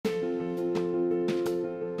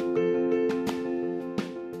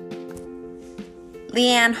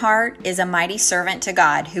Leanne Hart is a mighty servant to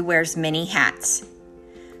God who wears many hats.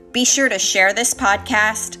 Be sure to share this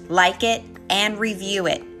podcast, like it, and review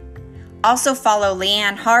it. Also follow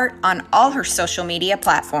Leanne Hart on all her social media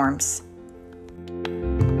platforms.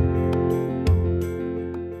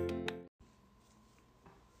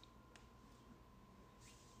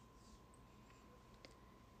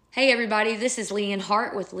 Hey everybody, this is Leanne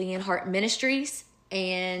Hart with Leanne Hart Ministries,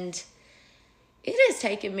 and it has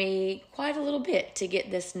taken me quite a little bit to get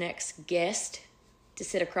this next guest to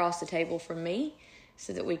sit across the table from me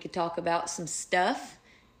so that we could talk about some stuff.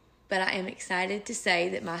 But I am excited to say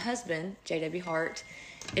that my husband, J.W. Hart,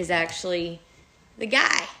 is actually the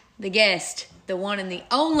guy, the guest, the one and the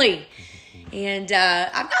only. And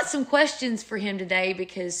I've got some questions for him today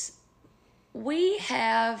because we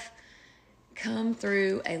have come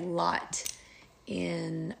through a lot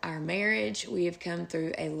in our marriage. We have come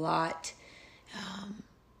through a lot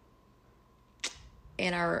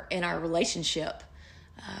in our relationship.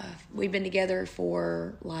 We've been together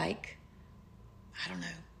for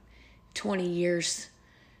 20 years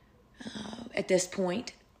at this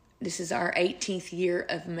point. This is our 18th year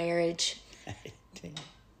of marriage.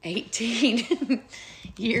 18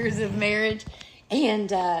 years of marriage.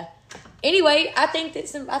 And anyway, I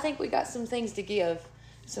think we got some things to give,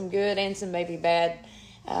 some good and some maybe bad,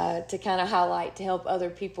 to kind of highlight, to help other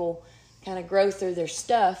people kind of grow through their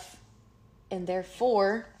stuff. And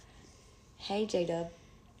therefore, hey, J-Dub.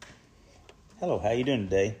 Hello, how you doing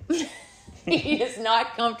today? He is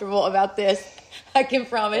not comfortable about this, I can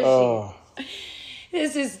promise you.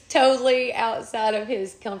 This is totally outside of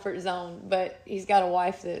his comfort zone, but he's got a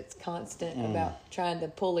wife that's constant about trying to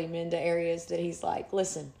pull him into areas that he's like,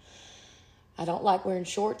 listen, I don't like wearing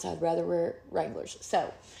shorts. I'd rather wear Wranglers.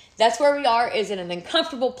 So that's where we are, is in an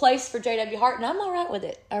uncomfortable place for J.W. Hart, and I'm all right with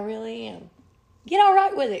it. I really am. Get all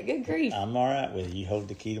right with it. Good grief. I'm all right with it. You hold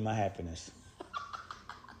the key to my happiness.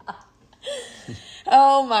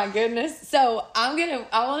 Oh my goodness. So I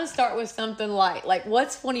want to start with something light. Like,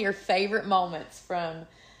 what's one of your favorite moments from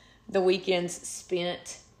the weekends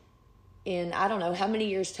spent in, I don't know, how many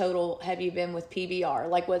years total have you been with PBR?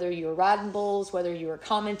 Like, whether you were riding bulls, whether you were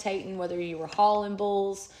commentating, whether you were hauling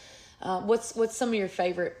bulls. What's some of your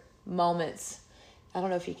favorite moments? I don't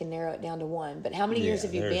know if you can narrow it down to one, but how many years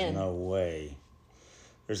have you been? There's no way.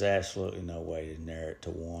 There's absolutely no way to narrow it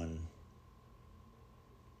to one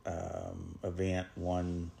event,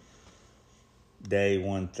 one day,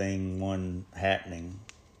 one thing, one happening.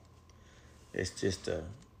 It's just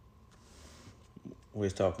we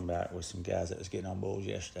was talking about it with some guys that was getting on bulls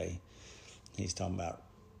yesterday. He's talking about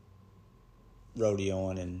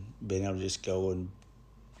rodeoing and being able to just go and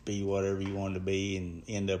be whatever you wanted to be and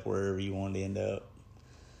end up wherever you wanted to end up.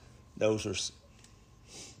 Those are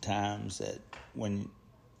times that when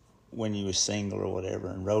you were single or whatever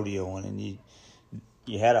and rodeoing, and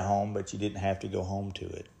you had a home, but you didn't have to go home to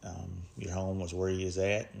it. Your home was where you was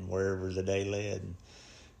at and wherever the day led. And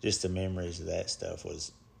just the memories of that stuff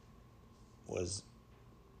was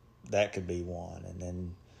that could be one. And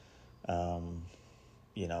then,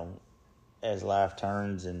 as life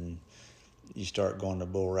turns and you start going to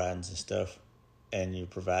bull ridings and stuff, and you're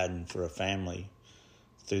providing for a family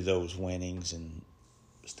through those winnings and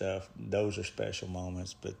stuff, those are special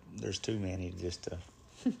moments. But there's too many just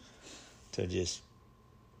to just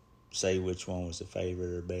say which one was the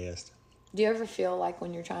favorite or best. Do you ever feel like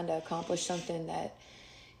when you're trying to accomplish something that,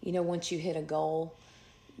 once you hit a goal,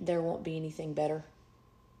 there won't be anything better?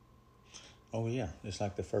 Oh, yeah. It's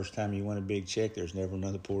like the first time you win a big check, there's never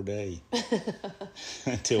another poor day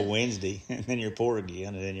until Wednesday. And then you're poor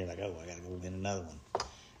again. And then you're like, oh, I got to go win another one.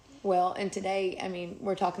 Well, and today,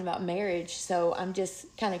 we're talking about marriage. So I'm just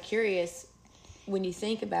kind of curious, when you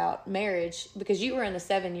think about marriage, because you were in a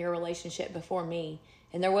 7-year relationship before me,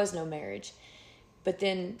 and there was no marriage. But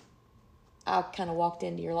then I kind of walked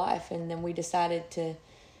into your life, and then we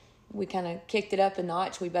kind of kicked it up a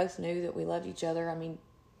notch. We both knew that we loved each other.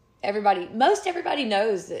 Most everybody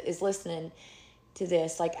knows that is listening to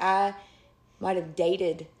this. Like, I might have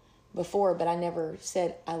dated before, but I never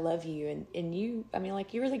said I love you. And you,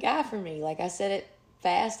 you were the guy for me. Like, I said it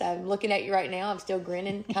fast. I'm looking at you right now. I'm still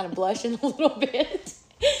grinning, kind of blushing a little bit.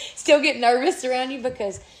 Still get nervous around you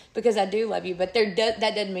because I do love you. But that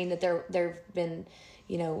doesn't mean that there have been,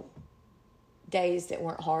 days that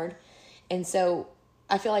weren't hard. And so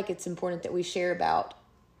I feel like it's important that we share about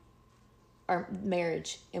our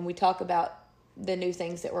marriage, and we talk about the new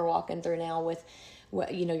things that we're walking through now with,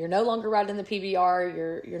 you're no longer riding the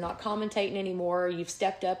PBR. You're not commentating anymore. You've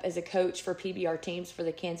stepped up as a coach for PBR teams for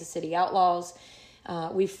the Kansas City Outlaws.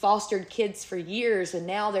 We've fostered kids for years, and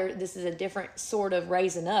now this is a different sort of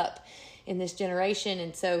raising up. in this generation.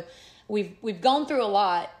 And so we've gone through a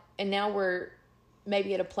lot, and now we're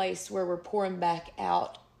maybe at a place where we're pouring back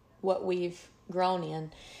out what we've grown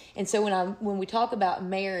in. And so when we talk about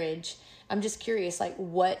marriage, I'm just curious, like,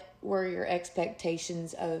 what were your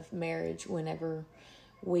expectations of marriage whenever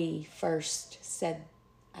we first said,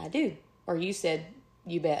 I do, or you said,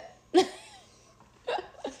 you bet?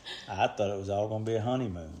 I thought it was all going to be a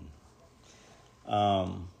honeymoon.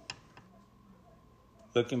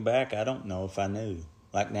 Looking back, I don't know if I knew.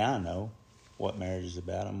 Like, now I know what marriage is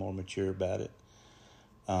about. I'm more mature about it.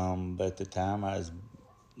 But at the time, I was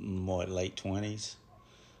late 20s,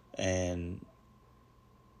 and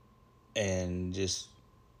just,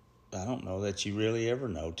 I don't know that you really ever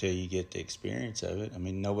know till you get the experience of it. I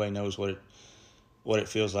mean, nobody knows what it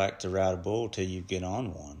feels like to ride a bull till you get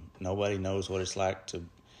on one. Nobody knows what it's like to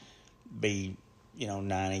be,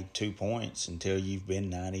 92 points until you've been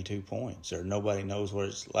 92 points. Or nobody knows what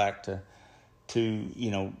it's like to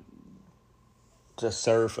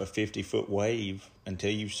surf a 50-foot wave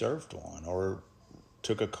until you've surfed one, or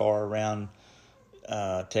took a car around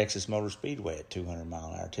Texas Motor Speedway at 200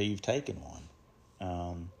 mile an hour till you've taken one.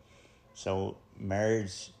 So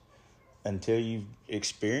marriage, until you've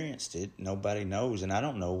experienced it, nobody knows. And I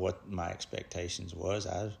don't know what my expectations was.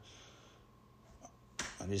 I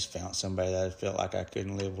just found somebody that I felt like I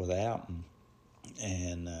couldn't live without,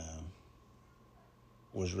 and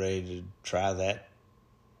was ready to try that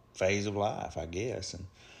phase of life, I guess.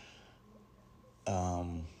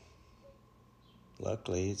 And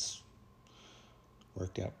luckily, it's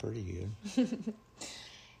worked out pretty good.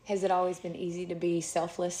 Has it always been easy to be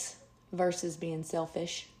selfless versus being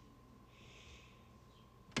selfish?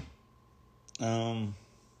 I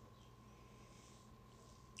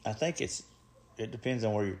think it depends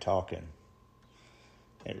on where you're talking.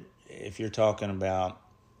 If you're talking about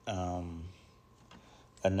a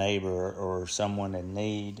neighbor or someone in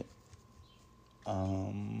need,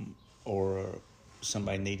 or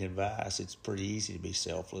somebody needing advice, it's pretty easy to be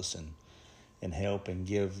selfless and help and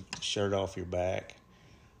give the shirt off your back.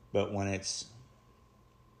 But when it's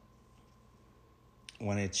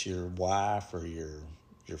your wife or your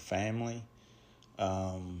family,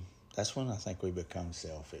 that's when I think we become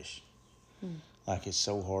selfish. Like, it's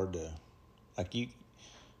so hard to, like,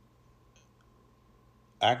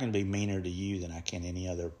 I can be meaner to you than I can any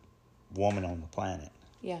other woman on the planet.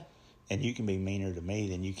 Yeah. And you can be meaner to me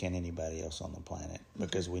than you can anybody else on the planet,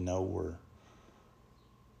 because we know we're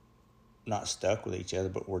not stuck with each other,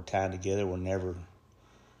 but we're tied together.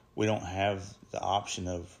 We don't have the option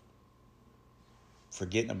of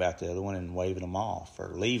forgetting about the other one and waving them off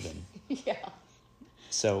or leaving. Yeah.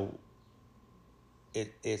 So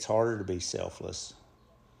it's harder to be selfless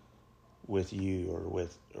with you,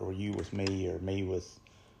 or you with me, or me with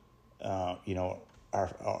our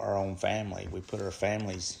own family. We put our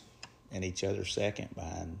families and each other second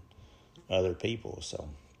behind other people. So,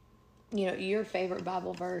 your favorite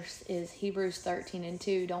Bible verse is Hebrews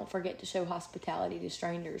 13:2. Don't forget to show hospitality to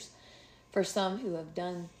strangers, for some who have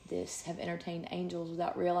done this have entertained angels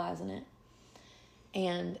without realizing it.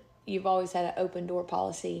 And you've always had an open door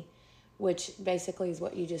policy, which basically is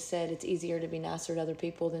what you just said. It's easier to be nicer to other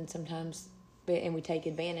people than sometimes, and we take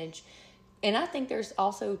advantage. And I think there's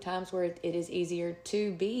also times where it is easier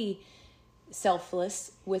to be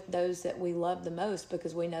selfless with those that we love the most,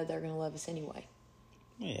 because we know they're going to love us anyway.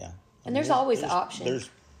 Yeah. And there's always an option. There's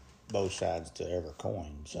both sides to every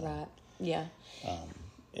coin. So. Right. Yeah.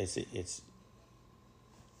 It's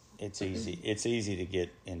easy. It's easy to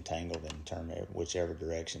get entangled and turn whichever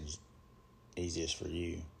direction's easiest for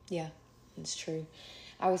you. Yeah, it's true.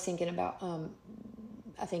 I was thinking about,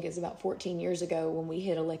 I think it was about 14 years ago when we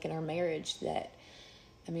hit a lick in our marriage that,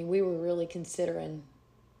 we were really considering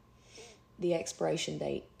the expiration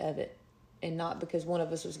date of it, and not because one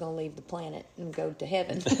of us was going to leave the planet and go to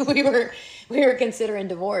heaven. we were considering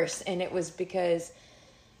divorce, and it was because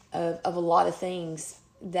of a lot of things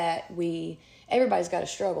that everybody's got to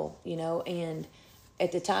struggle, and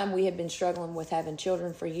at the time we had been struggling with having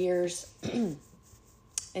children for years.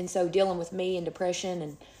 And so dealing with me and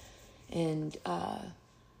depression and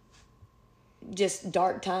just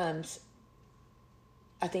dark times,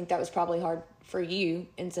 I think that was probably hard for you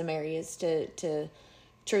in some areas to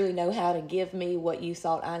truly know how to give me what you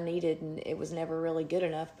thought I needed. And it was never really good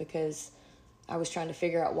enough because I was trying to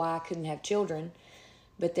figure out why I couldn't have children.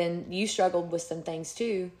 But then you struggled with some things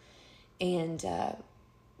too. And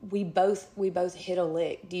we both hit a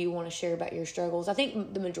lick. Do you want to share about your struggles? I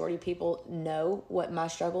think the majority of people know what my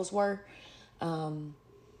struggles were.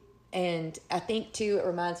 And I think too, it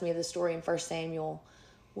reminds me of the story in 1 Samuel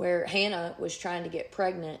where Hannah was trying to get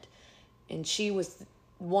pregnant, and she was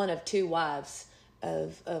one of two wives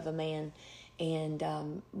of a man.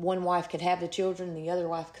 And one wife could have the children and the other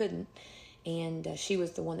wife couldn't. And she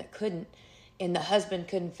was the one that couldn't. And the husband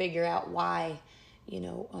couldn't figure out why,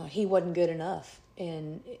 he wasn't good enough.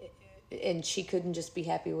 And she couldn't just be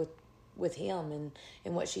happy with him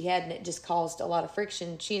and what she had. And it just caused a lot of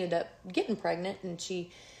friction. She ended up getting pregnant, and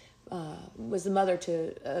she was the mother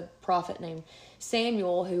to a prophet named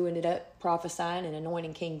Samuel, who ended up prophesying and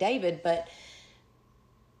anointing King David. But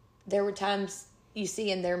there were times you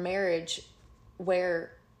see in their marriage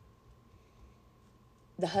where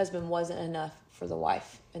the husband wasn't enough for the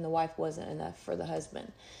wife, and the wife wasn't enough for the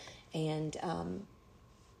husband. And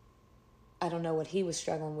I don't know what he was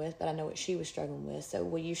struggling with, but I know what she was struggling with. So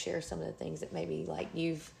will you share some of the things that maybe like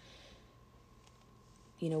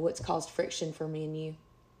what's caused friction for me and you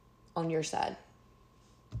on your side?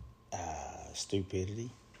 Stupidity,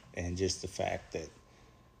 and just the fact that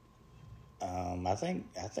I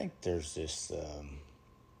think there's this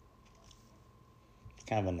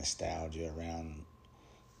kind of a nostalgia around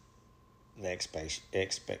the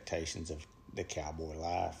expectations of the cowboy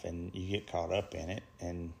life, and you get caught up in it,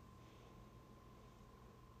 and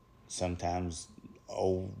sometimes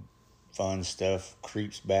old fun stuff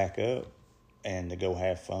creeps back up, and to go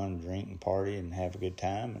have fun, drink and party and have a good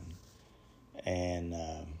time, and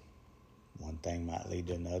one thing might lead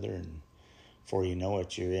to another, and before you know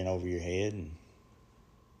it, you're in over your head and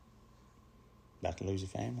about to lose a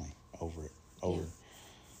family over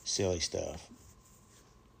silly stuff.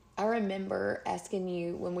 I remember asking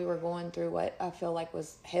you when we were going through what I feel like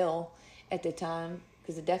was hell at the time,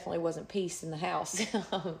 because it definitely wasn't peace in the house,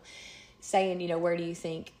 saying, where do you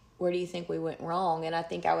think we went wrong? And I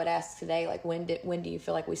think I would ask today, like, when do you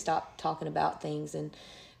feel like we stopped talking about things, and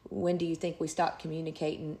when do you think we stopped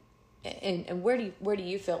communicating, and where do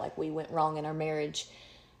you feel like we went wrong in our marriage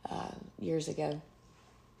years ago?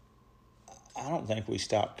 I don't think we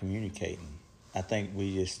stopped communicating. I think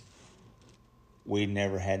we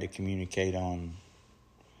never had to communicate on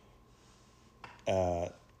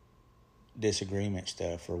disagreement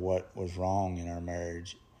stuff or what was wrong in our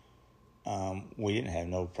marriage. We didn't have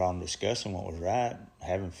no problem discussing what was right,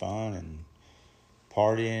 having fun and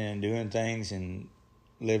partying and doing things and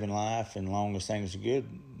living life. And as long as things are good,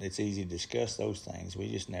 it's easy to discuss those things. We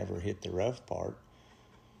just never hit the rough part.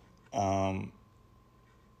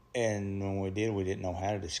 And when we did, we didn't know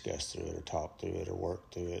how to discuss through it or talk through it or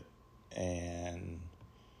work through it. And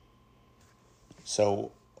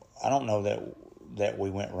so I don't know that we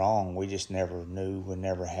went wrong. We just never knew. We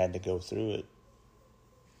never had to go through it.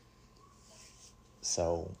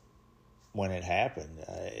 So when it happened,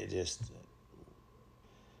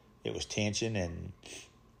 it was tension, and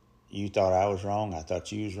you thought I was wrong, I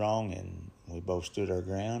thought you was wrong, and we both stood our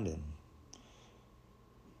ground, and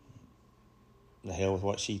the hell with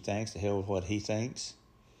what she thinks, the hell with what he thinks.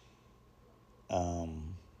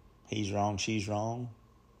 He's wrong, she's wrong.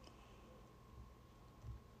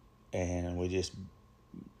 And we just,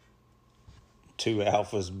 two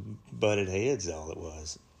alphas butted heads, all it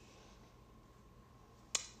was.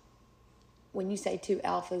 When you say two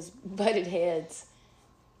alphas butted heads,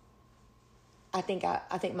 I think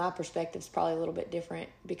my perspective is probably a little bit different,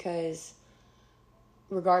 because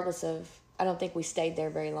regardless of, I don't think we stayed there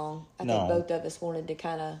very long. I think both of us wanted to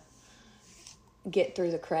kind of get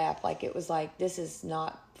through the crap. Like, it was like, this is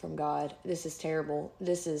not from God. This is terrible.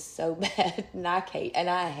 This is so bad. And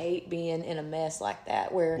I hate being in a mess like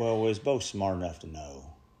that. Well, we was both smart enough to know.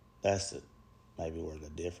 That's maybe where the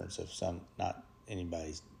difference of not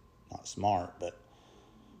anybody's not smart, but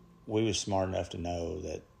we was smart enough to know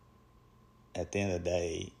that at the end of the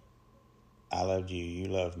day, I loved you, you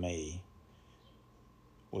loved me.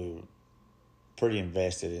 We were pretty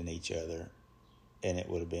invested in each other, and it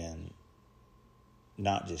would have been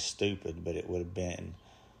not just stupid, but it would have been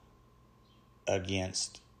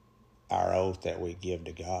against our oath that we give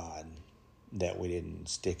to God, that we didn't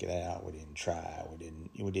stick it out, we didn't try,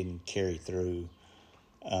 we didn't carry through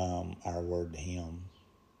our word to Him,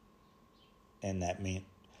 and that meant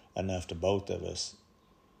enough to both of us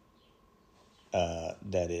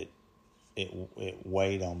that it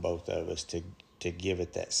weighed on both of us to give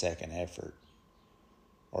it that second effort,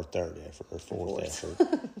 or third effort, or fourth effort,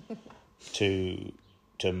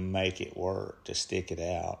 to make it work, to stick it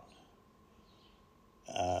out,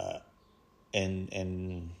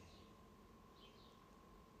 and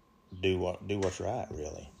do what's right,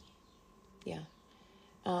 really. Yeah.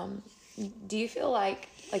 Do you feel like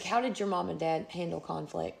how did your mom and dad handle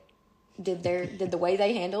conflict? Did the way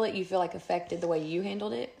they handle it, you feel like affected the way you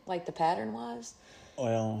handled it, like the pattern wise?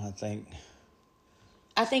 Well,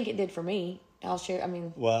 I think it did for me. I'll share.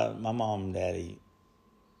 Well, my mom and daddy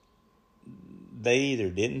they either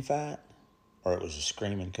didn't fight or it was a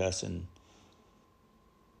screaming, cussing.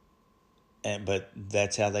 But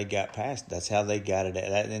that's how they got past. That's how they got it.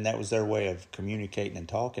 And that was their way of communicating and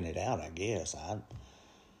talking it out, I guess. I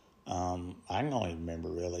can only remember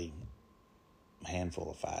really a handful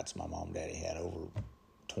of fights my mom and daddy had over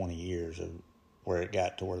 20 years of where it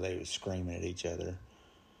got to where they was screaming at each other.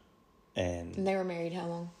 And they were married how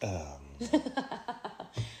long? I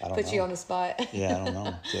don't Put know. you on the spot. Yeah, I don't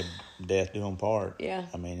know. Till death do them part. Yeah.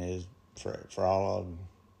 I mean, it was for all of them.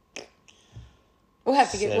 We'll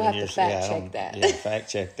have to fact check that. Yeah,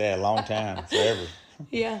 fact check that. A long time, forever.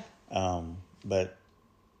 Yeah. But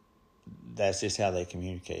that's just how they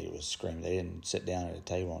communicated, was screaming. They didn't sit down at a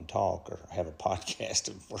table and talk or have a podcast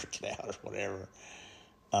and work it out or whatever.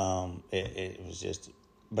 It was just,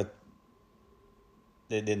 but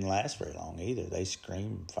it didn't last very long either. They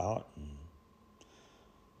screamed, fought, and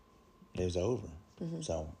it was over. Mm-hmm.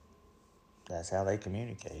 So that's how they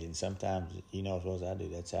communicate. And sometimes, you know as well as I do,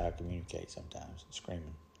 that's how I communicate sometimes,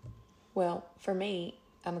 screaming. Well, for me,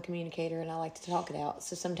 I'm a communicator and I like to talk it out.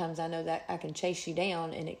 So sometimes I know that I can chase you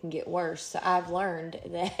down and it can get worse. So I've learned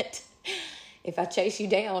that if I chase you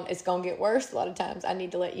down, it's going to get worse. A lot of times I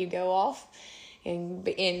need to let you go off and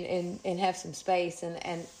have some space.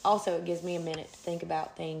 And also it gives me a minute to think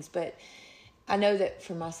about things. But I know that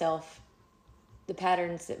for myself, the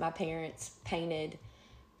patterns that my parents painted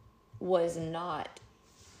was not,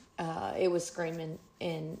 it was screaming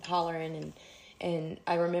and hollering. And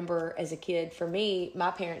I remember as a kid, for me, my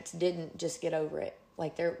parents didn't just get over it.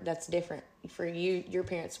 Like that's different. For you, your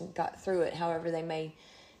parents got through it. However, they may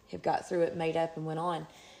have got through it, made up and went on.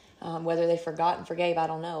 Whether they forgot and forgave, I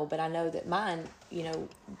don't know. But I know that mine,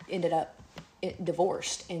 ended up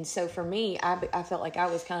divorced. And so for me, I felt like I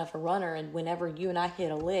was kind of a runner. And whenever you and I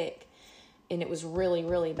hit a lick, and it was really,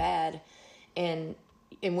 really bad. And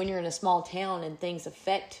when you're in a small town and things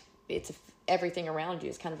affect, everything around you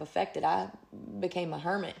is kind of affected. I became a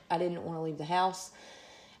hermit. I didn't want to leave the house.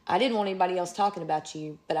 I didn't want anybody else talking about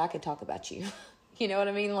you, but I could talk about you. You know what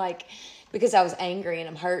I mean? Like, because I was angry and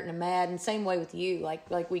I'm hurt and I'm mad. And same way with you.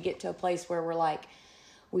 Like we get to a place where we're like,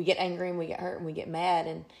 we get angry and we get hurt and we get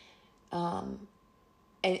mad.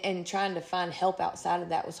 And trying to find help outside of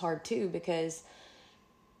that was hard too, because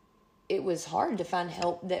it was hard to find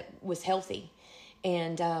help that was healthy.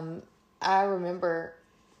 And I remember,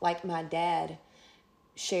 like, my dad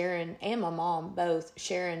sharing, and my mom both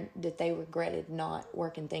sharing, that they regretted not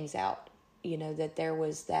working things out. That there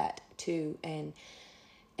was that too, and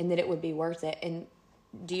that it would be worth it. And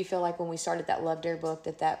do you feel like when we started that Love Dare book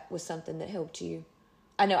that was something that helped you?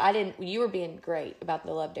 I know I didn't. You were being great about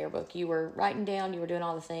the Love Dare book. You were writing down. You were doing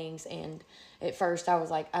all the things. And at first, I was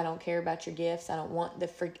like, I don't care about your gifts. I don't want the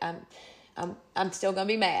freak. I'm still gonna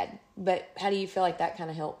be mad. But how do you feel like that kind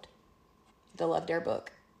of helped the Love Dare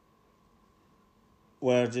book?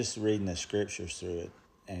 Well, just reading the scriptures through it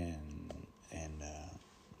and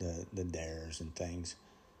the dares and things,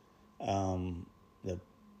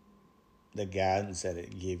 the guidance that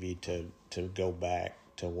it give you to go back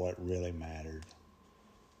to what really mattered,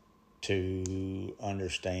 to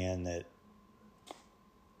understand that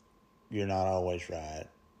you're not always right.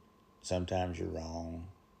 Sometimes you're wrong.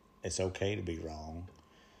 It's okay to be wrong.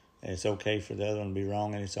 And it's okay for the other one to be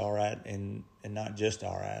wrong, and it's all right, and not just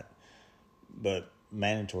all right, but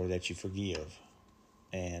mandatory that you forgive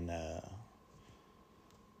and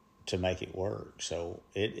to make it work. So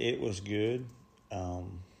it was good.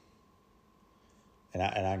 And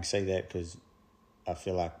I can say that because I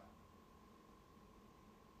feel like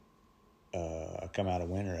I come out a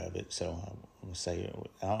winner of it. So I'm going to say,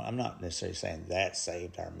 I'm not necessarily saying that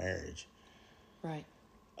saved our marriage. Right.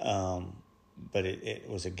 But it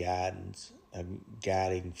was a guiding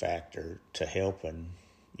factor to helping,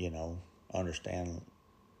 understand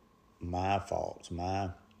my faults, my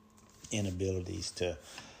inabilities to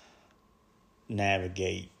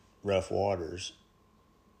navigate rough waters.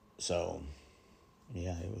 So,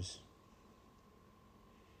 yeah, it was.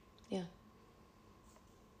 Yeah.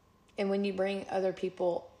 And when you bring other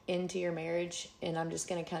people into your marriage, and I'm just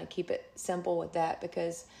going to kind of keep it simple with that,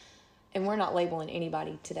 because, and we're not labeling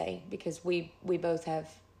anybody today, because we both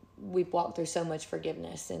we've walked through so much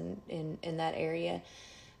forgiveness in that area.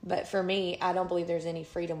 But for me, I don't believe there's any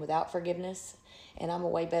freedom without forgiveness. And I'm a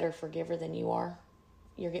way better forgiver than you are.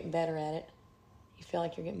 You're getting better at it. You feel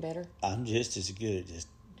like you're getting better? I'm just as good.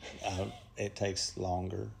 It takes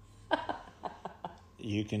longer.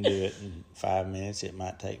 You can do it in 5 minutes. It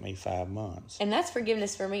might take me 5 months. And that's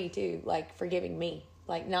forgiveness for me too. Like forgiving me.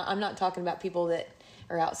 Like, now I'm not talking about people that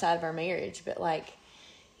are outside of our marriage, but like,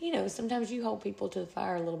 sometimes you hold people to the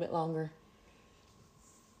fire a little bit longer.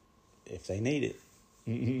 if they need it.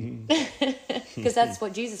 Because that's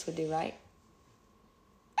what Jesus would do, right?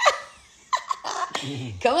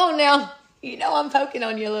 Come on now. You know I'm poking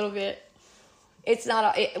on you a little bit. It's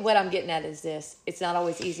not, what I'm getting at is this. It's not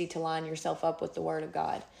always easy to line yourself up with the Word of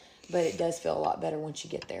God, but it does feel a lot better once you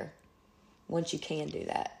get there. Once you can do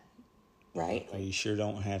that, right? Well, you sure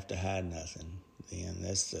don't have to hide nothing. Then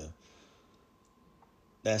that's the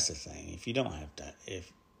thing. If you don't have to,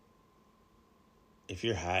 if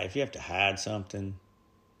you have to hide something,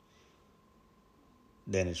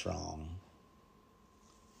 then it's wrong,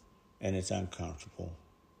 and it's uncomfortable,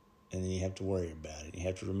 and then you have to worry about it. You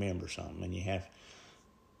have to remember something, and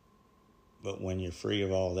but when you're free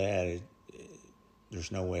of all that,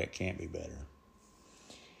 there's no way it can't be better.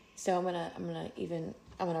 So I'm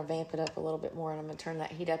gonna vamp it up a little bit more, and I'm gonna turn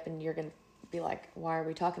that heat up, and you're gonna be like, why are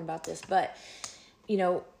we talking about this? But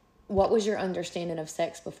what was your understanding of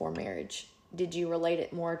sex before marriage? Did you relate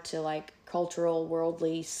it more to like cultural,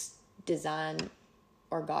 worldly design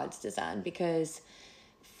or God's design? Because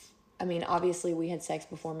obviously we had sex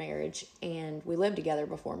before marriage and we lived together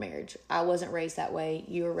before marriage. I wasn't raised that way.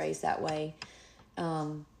 You were raised that way.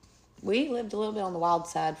 We lived a little bit on the wild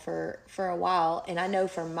side for a while. And I know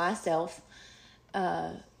for myself,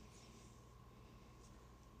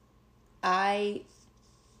 I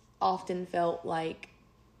often felt like,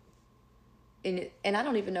 and I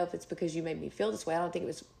don't even know if it's because you made me feel this way. I don't think it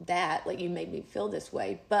was that, like you made me feel this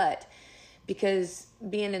way, but because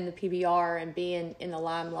being in the PBR and being in the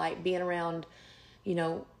limelight, being around,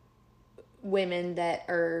 women that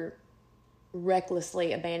are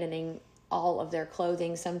recklessly abandoning all of their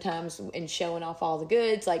clothing sometimes and showing off all the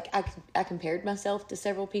goods. Like I compared myself to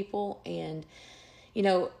several people, and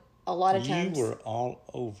a lot of times you were all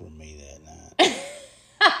over me that night.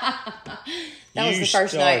 That was the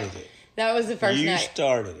first night. That was the first night. You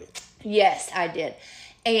started it. Yes, I did.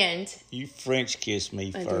 And you French kissed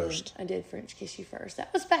me first. I did French kiss you first.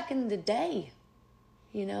 That was back in the day,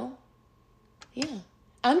 Yeah.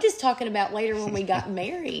 I'm just talking about later when we got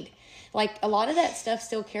married. Like a lot of that stuff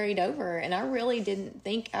still carried over, and I really didn't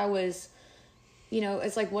think I was,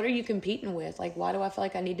 it's like, what are you competing with? Like, why do I feel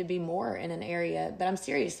like I need to be more in an area? But I'm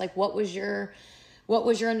serious. Like, what was your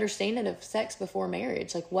understanding of sex before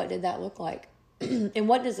marriage? Like, what did that look like? And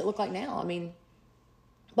what does it look like now?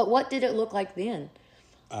 But what did it look like then?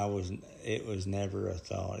 It was never a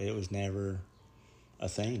thought. It was never a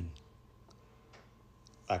thing.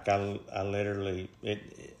 Like I literally,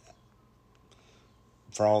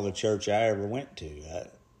 for all the church I ever went to,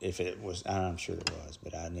 if it was, I'm sure it was,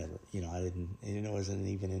 but I never, it wasn't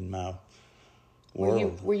even in my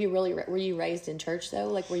world. Were you raised in church though?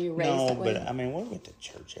 Like, were you raised that way? No, but we went to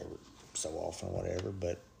church every so often or whatever,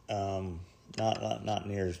 but not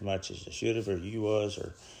near as much as I should have, or you was,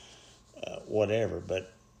 or whatever.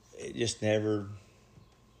 But it just never.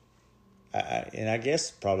 I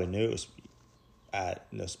guess probably knew it was. I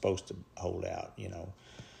was supposed to hold out,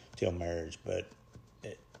 till marriage. But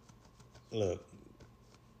look,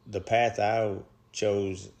 the path I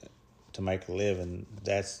chose to make a living,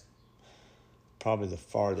 that's probably the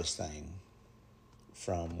farthest thing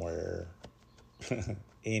from where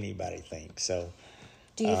anybody thinks. So,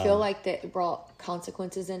 do you feel like that it brought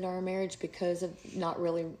consequences into our marriage because of not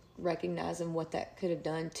really recognizing what that could have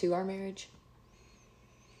done to our marriage?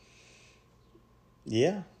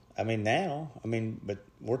 Yeah. But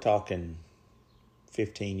we're talking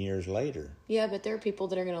 15 years later. Yeah, but there are people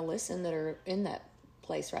that are going to listen that are in that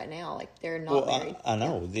place right now. Like, they're not married. I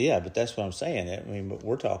know. Yeah, but that's what I'm saying. But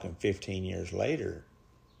we're talking 15 years later.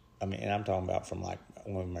 And I'm talking about from like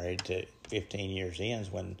when we're married to 15 years in,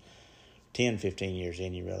 is when 10, 15 years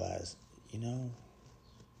in, you realize,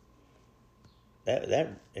 that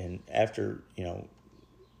and after,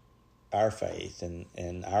 our faith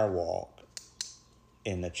and our walk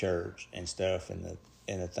in the church and stuff and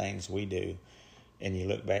the things we do, and you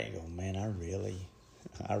look back and go, man, I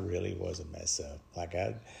really was a mess up. Like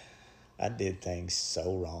I did things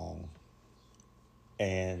so wrong.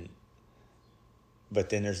 But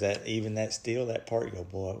then there's that part you go,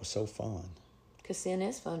 boy, it was so fun. Because sin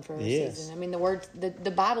is fun for a yes. season. The word, the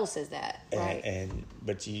Bible says that, right?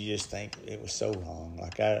 But you just think it was so wrong.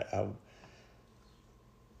 Like I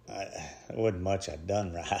wasn't much I'd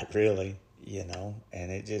done right, really,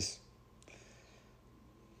 and it just,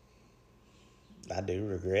 I do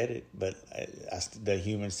regret it, but the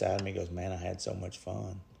human side of me goes, man, I had so much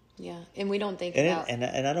fun. Yeah, and we don't think about... And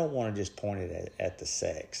I don't want to just point it at the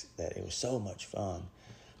sex, that it was so much fun.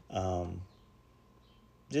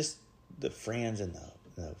 Just the friends and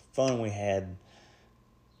the fun we had,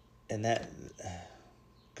 and that...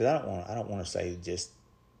 Because I don't want to say just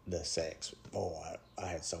the sex. Oh, I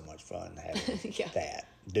had so much fun having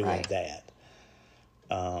doing right. that.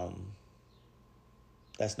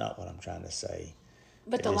 That's not what I'm trying to say.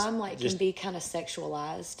 But the limelight can be kind of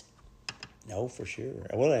sexualized. No, for sure.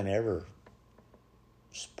 Well, in every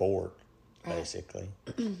sport, right. basically.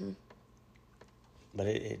 Mm-hmm. But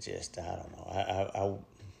it just, I don't know.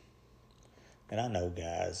 And I know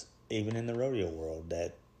guys, even in the rodeo world,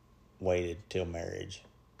 that waited till marriage,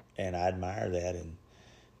 and I admire that,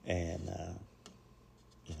 and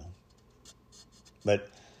you know, but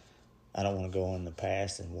I don't want to go in the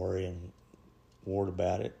past and worry and ward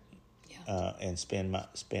about it, and spend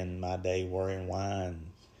my day worrying why and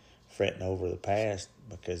fretting over the past,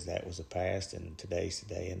 because that was the past, and today's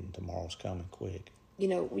today, and tomorrow's coming quick. You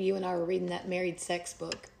know, you and I were reading that married sex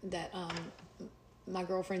book that my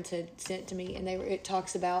girlfriends had sent to me, and it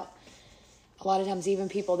talks about a lot of times even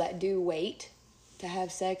people that do wait to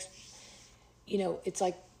have sex, you know, it's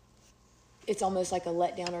almost like a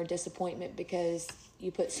letdown or a disappointment, because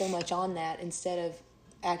you put so much on that instead of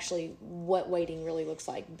actually what waiting really looks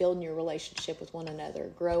like, building your relationship with one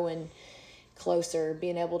another, growing closer,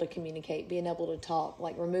 being able to communicate, being able to talk,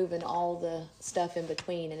 like removing all the stuff in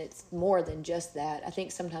between. And it's more than just that. I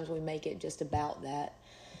think sometimes we make it just about that,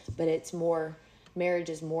 but it's more, marriage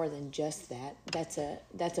is more than just that. That's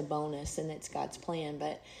a bonus, and it's God's plan.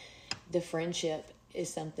 But the friendship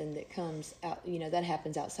is something that comes out, you know, that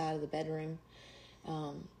happens outside of the bedroom.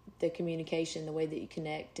 The communication, the way that you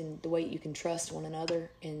connect, and the way you can trust one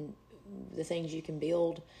another, and the things you can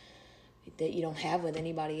build that you don't have with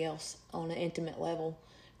anybody else on an intimate level.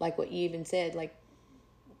 Like what you even said, like,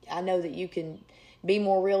 I know that you can be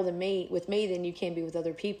more real with me than you can be with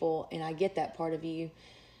other people, and I get that part of you.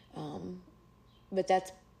 But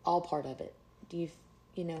that's all part of it. You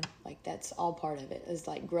know, like, that's all part of it. It's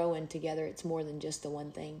like growing together. It's more than just the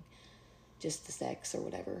one thing, just the sex or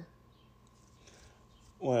whatever.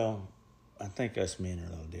 Well, I think us men are a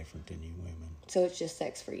little different than you women. So it's just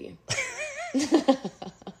sex for you.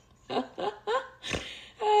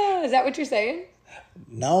 Is that what you're saying?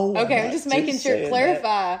 No. Okay, I'm just making sure,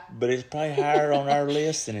 clarify. That, but it's probably higher on our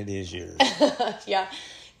list than it is yours. Yeah.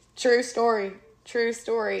 True story.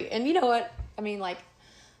 And you know what? I mean, like,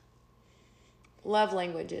 love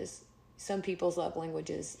languages. Some people's love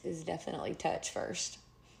languages is definitely touch first.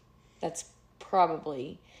 That's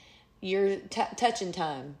probably your touch and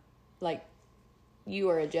time. Like, you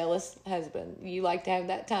are a jealous husband. You like to have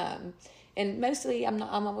that time. And mostly, I'm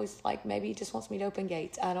always like, maybe he just wants me to open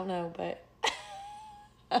gates. I don't know, but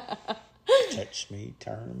touch me,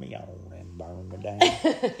 turn me on, and burn me down.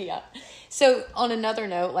 Yeah. So on another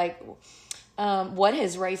note, like,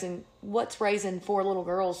 what's raising 4 little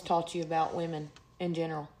girls taught you about women in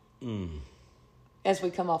general? As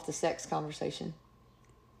we come off the sex conversation.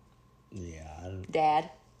 Yeah. Dad.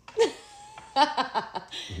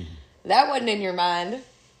 That wasn't in your mind.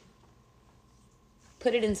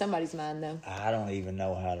 Put it in somebody's mind, though. I don't even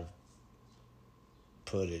know how to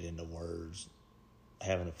put it into words.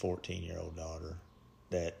 Having a 14-year-old daughter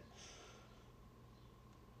that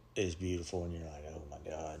is beautiful, and you're like, oh my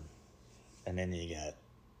God. And then you got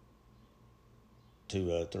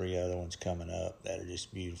 2 3 other ones coming up that are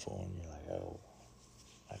just beautiful, and you're like, oh,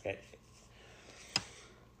 okay.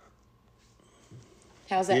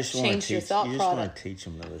 How's that changed your thought product? You just want to teach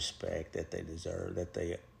them the respect that they deserve,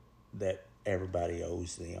 that everybody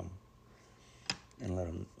owes them, and let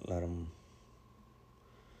them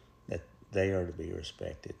that they are to be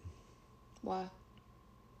respected. Why?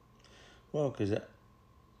 Well, because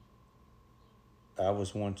I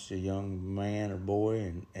was once a young man or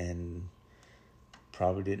boy, and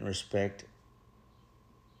probably didn't respect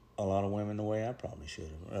a lot of women the way I probably should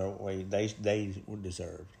have, or the way they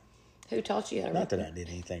deserved. Who taught you how to? Not that I did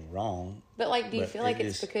anything wrong. But, like, do you feel like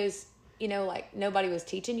it's because, you know, like, nobody was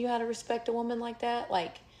teaching you how to respect a woman like that?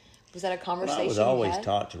 Like, was that a conversation I was always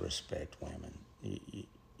taught to respect women.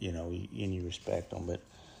 You know, and you respect them,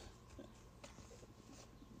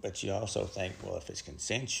 but you also think, well, if it's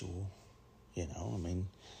consensual, you know, I mean,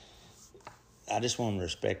 I just want them to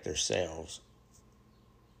respect themselves,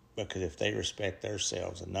 because if they respect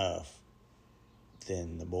themselves enough,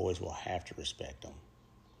 then the boys will have to respect them.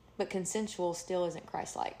 But consensual still isn't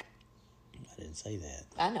Christ-like. I didn't say that.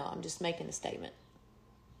 I know. I'm just making a statement.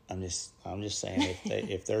 I'm just saying,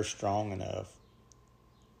 if they're strong enough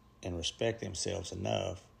and respect themselves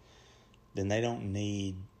enough, then they don't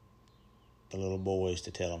need the little boys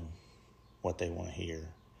to tell them what they want to hear.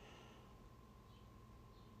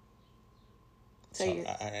 So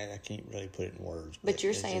I can't really put it in words. But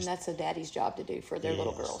you're saying that's a daddy's job to do for their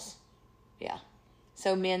little girls. Yeah.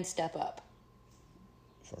 So men step up.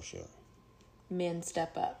 For sure. men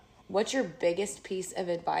step up. What's your biggest piece of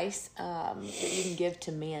advice that you can give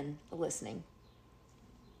to men listening?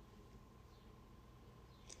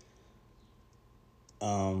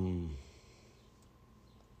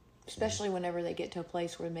 Especially whenever they get to a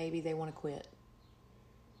place where maybe they want to quit.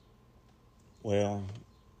 Well,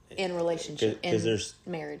 in relationship, in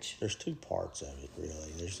marriage. There's two parts of it,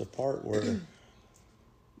 really. There's the part where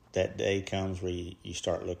that day comes where you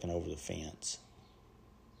start looking over the fence.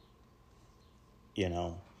 You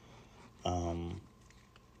know,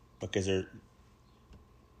 because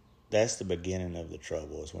that's the beginning of the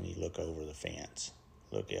trouble, is when you look over the fence,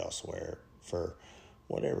 look elsewhere for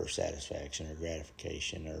whatever satisfaction or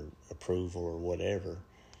gratification or approval or whatever,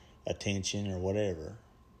 attention or whatever.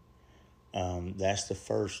 That's the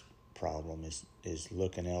first problem, is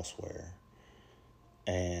looking elsewhere.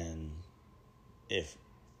 And if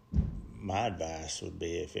my advice would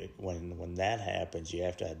be, when that happens, you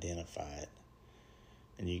have to identify it,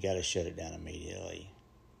 and you got to shut it down immediately.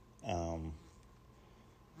 Because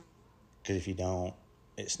if you don't,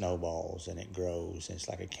 it snowballs and it grows, and it's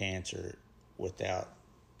like a cancer. Without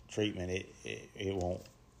treatment, it won't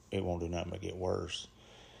do nothing but get worse.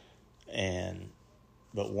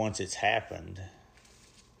 But once it's happened,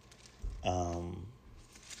 well,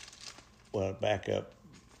 back up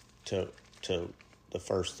to the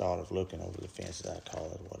first thought of looking over the fence, as I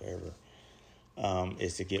call it, whatever,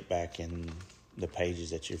 is to get back in the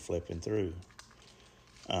pages that you're flipping through.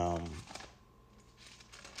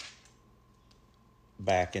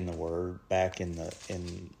 Back in the Word, back in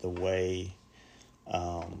the way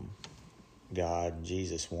God and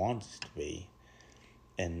Jesus wants it to be,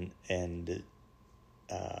 and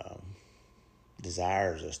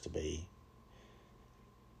desires us to be.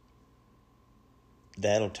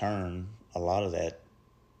 That'll turn a lot of that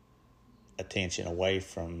attention away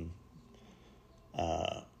from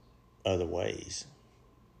other ways.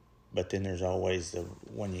 But then there's always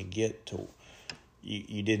when you get to,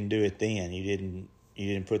 you didn't do it then, you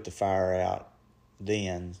didn't put the fire out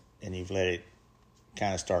then, and you've let it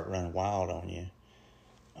kind of start running wild on you.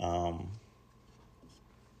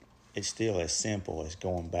 It's still as simple as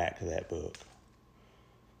going back to that book.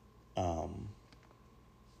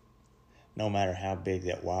 No matter how big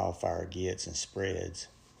that wildfire gets and spreads,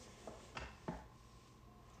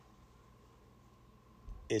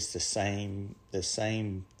 it's the same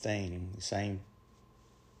thing, the same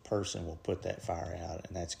person will put that fire out,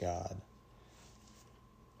 and that's God.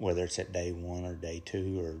 Whether it's at day 1 or day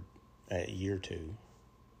 2 or at year 2.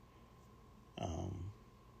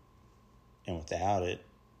 And without it,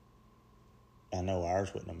 I know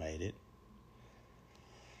ours wouldn't have made it.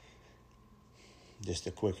 Just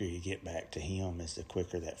the quicker you get back to Him is the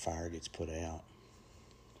quicker that fire gets put out.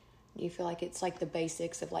 You feel like it's like the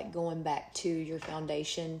basics of like going back to your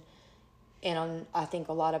foundation. And I think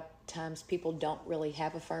a lot of times people don't really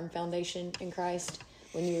have a firm foundation in Christ.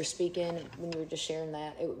 When you were speaking, when you were just sharing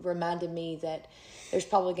that, it reminded me that there's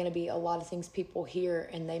probably going to be a lot of things people hear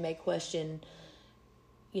and they may question,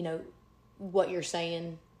 what you're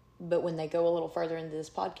saying. But when they go a little further into this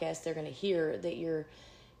podcast, they're going to hear that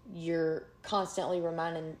you're constantly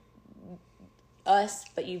reminding us,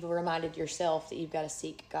 but you've reminded yourself that you've got to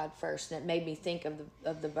seek God first. And it made me think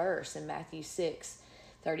of the verse in Matthew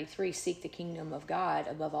 6:33, seek the kingdom of God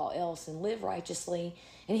above all else and live righteously,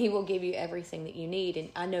 and He will give you everything that you need. And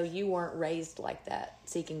I know you weren't raised like that,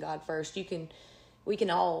 seeking God first. We can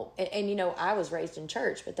all, and I was raised in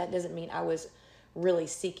church, but that doesn't mean I was really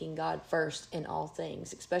seeking God first in all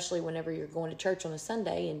things, especially whenever you're going to church on a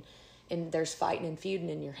Sunday and there's fighting and feuding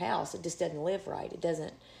in your house. It just doesn't live right. It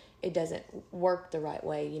doesn't work the right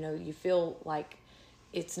way. You feel like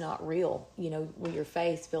it's not real, when your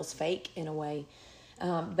faith feels fake in a way.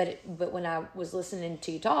 But when I was listening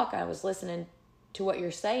to you talk, I was listening to what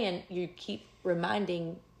you're saying. You keep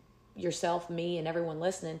reminding yourself, me, and everyone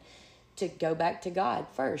listening to go back to God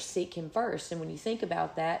first, seek Him first. And when you think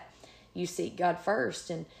about that, you seek God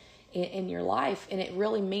first in your life, and it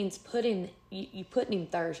really means putting Him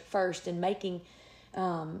first and making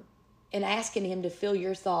and asking Him to fill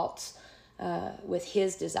your thoughts with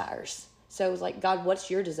His desires. So it was like, God,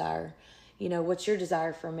 what's your desire? What's your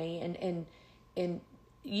desire for me? And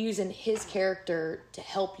using His character to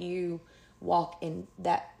help you walk in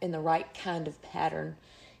the right kind of pattern.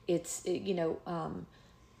 It's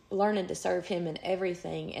learning to serve Him in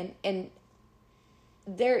everything. And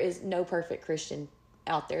there is no perfect Christian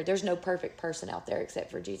out there. There's no perfect person out there except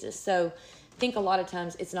for Jesus. So I think a lot of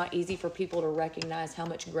times it's not easy for people to recognize how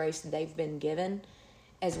much grace they've been given,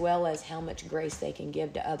 as well as how much grace they can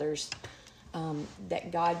give to others.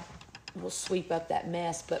 That God will sweep up that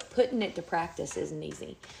mess, but putting it to practice isn't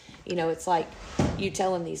easy. You know, it's like you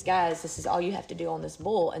telling these guys, this is all you have to do on this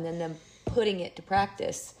bull, and then them putting it to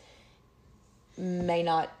practice may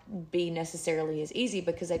not be necessarily as easy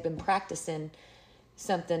because they've been practicing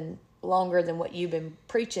something longer than what you've been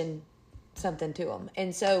preaching something to them.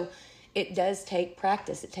 And so it does take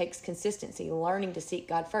practice. It takes consistency, learning to seek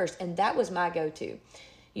God first. And that was my go-to.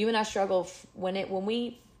 You and I struggle when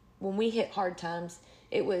we hit hard times.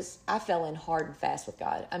 I fell in hard and fast with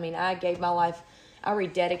God. I mean, I gave my life, I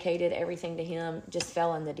rededicated everything to Him, just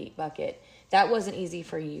fell in the deep bucket. That wasn't easy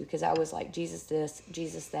for you because I was like, Jesus this,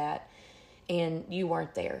 Jesus that, and you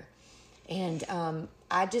weren't there. And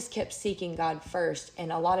I just kept seeking God first.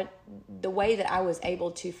 And a lot of the way that I was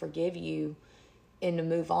able to forgive you and to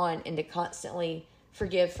move on and to constantly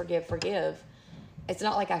forgive, it's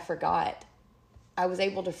not like I forgot. I was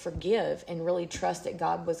able to forgive and really trust that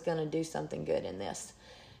God was going to do something good in this,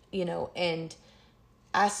 you know, and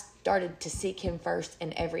I started to seek Him first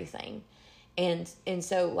in everything. And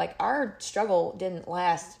so like our struggle didn't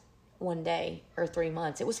last one day or 3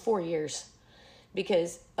 months. It was 4 years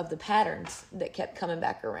because of the patterns that kept coming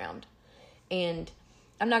back around. And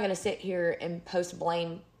I'm not going to sit here and post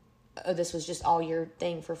blame. Oh, this was just all your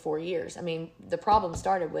thing for 4 years. I mean, the problem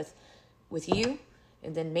started with you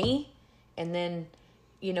and then me. And then,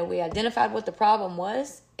 you know, we identified what the problem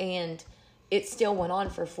was, and it still went on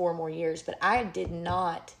for 4 more years. But I did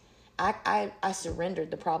not, I surrendered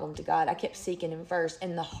the problem to God. I kept seeking Him first.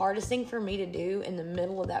 And the hardest thing for me to do in the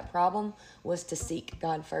middle of that problem was to seek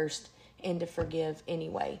God first and to forgive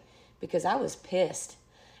anyway, because I was pissed.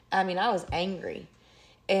 I mean, I was angry.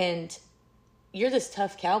 And you're this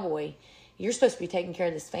tough cowboy. You're supposed to be taking care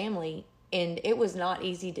of this family. And it was not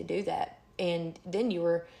easy to do that. And then you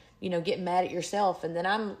were, you know, getting mad at yourself. And then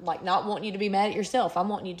I'm like not wanting you to be mad at yourself. I'm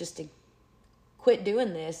wanting you just to quit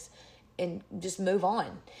doing this and just move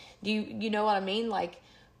on. Do you know what I mean? Like,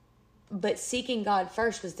 but seeking God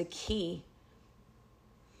first was the key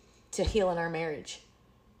to healing our marriage.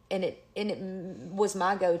 And it was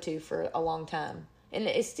my go-to for a long time. And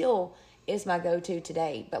it still is my go-to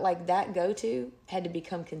today. But like that go-to had to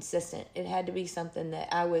become consistent. It had to be something that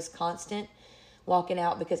I was constant walking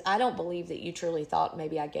out, because I don't believe that you truly thought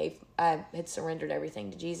maybe I had surrendered everything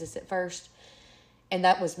to Jesus at first. And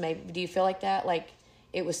that was maybe, do you feel like that? Like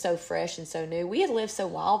it was so fresh and so new. We had lived so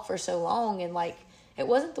wild for so long, and like it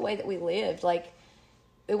wasn't the way that we lived. Like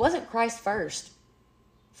it wasn't Christ first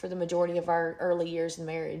for the majority of our early years in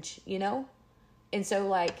marriage, you know? And so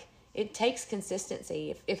like it takes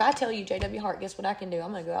consistency. If I tell you, J.W. Hart, guess what I can do?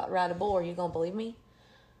 I'm going to go out and ride a bull. Are you going to believe me?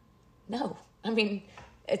 No. I mean,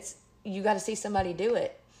 you got to see somebody do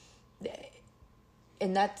it.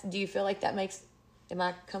 And do you feel like that am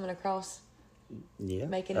I coming across? Yeah.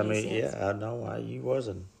 Making any sense? Yeah, I know why you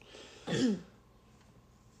wasn't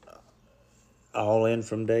all in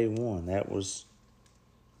from day one.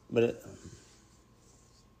 But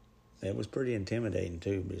it was pretty intimidating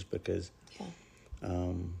too, just because,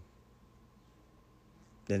 then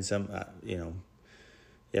you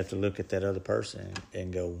have to look at that other person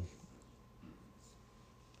and go,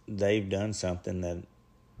 they've done something that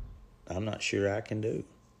I'm not sure I can do.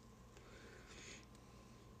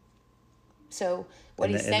 So what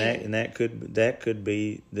he's saying, and that could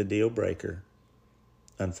be the deal breaker.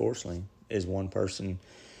 Unfortunately, is one person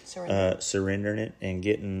surrendering it and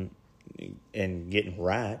getting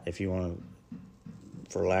right, if you want to,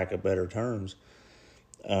 for lack of better terms,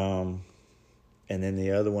 and then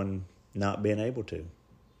the other one not being able to.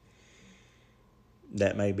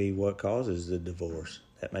 That may be what causes the divorce.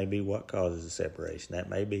 That may be what causes the separation. That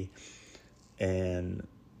may be, and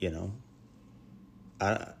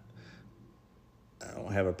I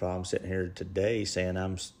don't have a problem sitting here today saying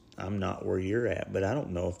I'm not where you're at, but I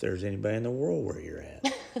don't know if there's anybody in the world where you're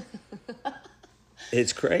at.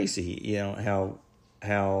 It's crazy,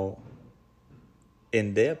 how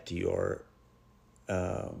in depth you are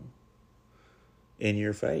in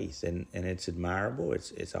your faith, and it's admirable.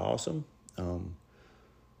 It's awesome.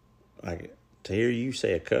 Like to hear you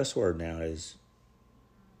say a cuss word now is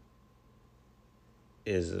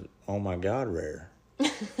oh my God rare.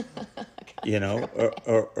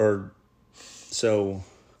 or so.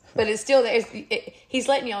 But it's still there. He's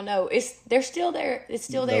letting y'all know they're still there. It's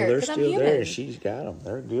still there. No, they're still there. She's got them.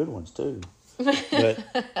 They're good ones too. But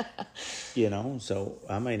so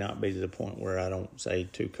I may not be to the point where I don't say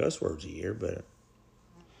 2 cuss words a year, but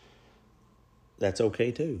that's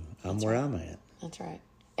okay too. I'm where I'm at. That's right.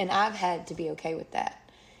 And I've had to be okay with that,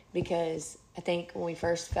 because I think when we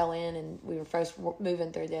first fell in and we were first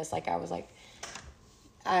moving through this, I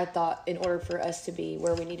thought in order for us to be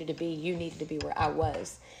where we needed to be, you needed to be where I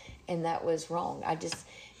was. and that was wrong.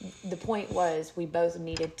 The point was we both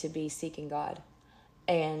needed to be seeking God,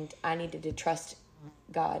 and I needed to trust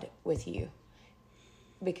God with you,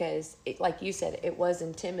 because like you said, it was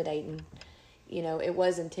intimidating. It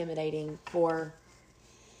was intimidating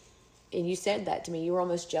and you said that to me. You were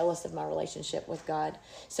almost jealous of my relationship with God.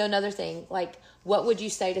 So another thing, like, what would you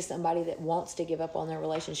say to somebody that wants to give up on their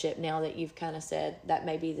relationship now that you've kind of said that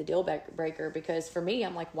may be the deal breaker? Because for me,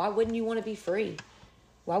 I'm like, why wouldn't you want to be free?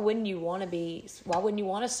 Why wouldn't you want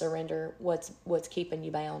to surrender what's keeping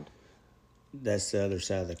you bound? That's the other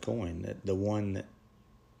side of the coin. That the one that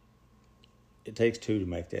it takes two to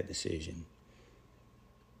make that decision.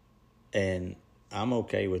 And I'm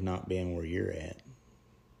okay with not being where you're at.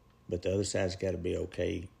 But the other side's got to be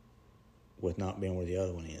okay with not being where the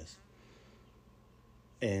other one is.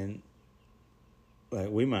 And like,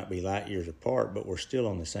 we might be light years apart, but we're still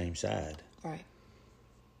on the same side. Right.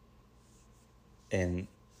 And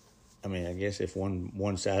I mean, I guess if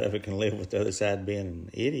one side of it can live with the other side being an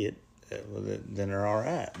idiot, then they're all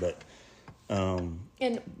right. But I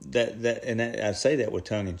say that with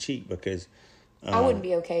tongue in cheek, because I wouldn't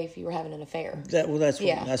be okay if you were having an affair. That's what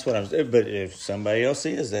I'm saying. But if somebody else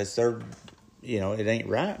is, that's their, it ain't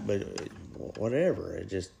right. But whatever. It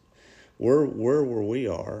just we're where we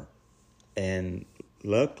are, and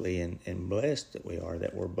luckily and blessed that we are,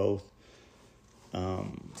 that we're both.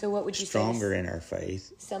 So what would you stronger say in our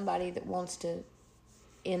faith? Somebody that wants to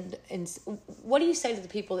end, and what do you say to the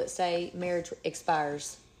people that say marriage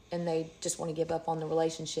expires and they just want to give up on the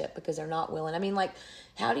relationship because they're not willing? I mean, like,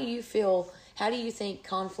 how do you feel? How do you think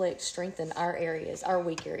conflict strengthened our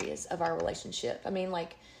weak areas of our relationship? I mean,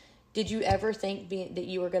 like, did you ever think that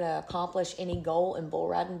you were going to accomplish any goal in bull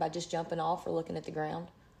riding by just jumping off or looking at the ground?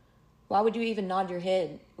 Why would you even nod your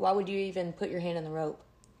head? Why would you even put your hand in the rope?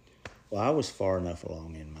 Well, I was far enough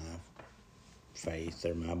along in my faith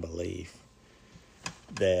or my belief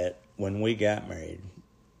that when we got married,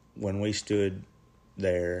 when we stood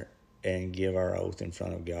there and give our oath in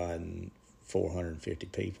front of God and 450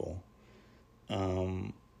 people,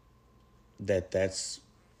 that's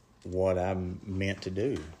what I'm meant to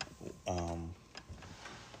do.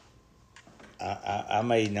 I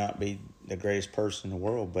may not be the greatest person in the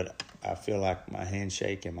world, but I feel like my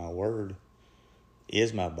handshake and my word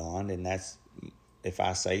is my bond, and that's, if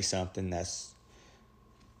I say something, that's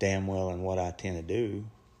damn well in what I tend to do,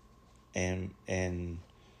 and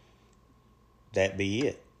that be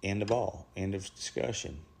it. End of all. End of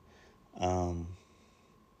discussion.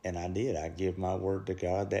 And I did. I give my word to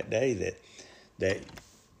God that day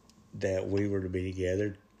that we were to be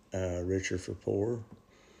together, richer for poor,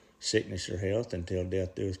 sickness or health, until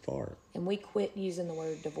death do us part. And we quit using the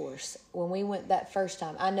word divorce. When we went that first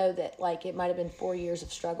time, I know that, like, it might have been 4 years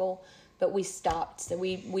of struggle, but we stopped. So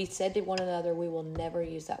we said to one another, we will never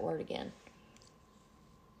use that word again.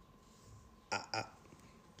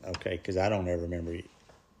 Okay, because I don't ever remember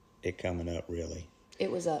it coming up, really. It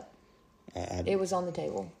was up. It was on the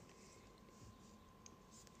table.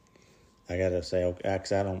 I gotta say, okay,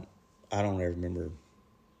 because I don't ever remember.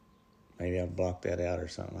 Maybe I blocked that out or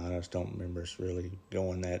something. I just don't remember us really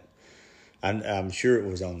going that. I'm sure it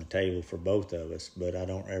was on the table for both of us, but I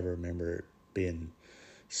don't ever remember it being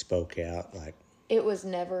spoke out like. It was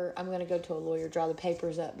never, I'm going to go to a lawyer, draw the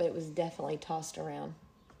papers up, but it was definitely tossed around.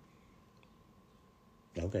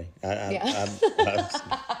 Okay. I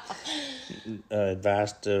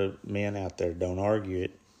advice to men out there, don't argue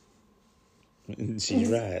it. She's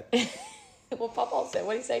right. Well, Papa said,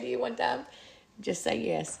 what did he say to you one time? Just say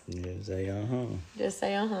yes. Yeah, say uh-huh. Just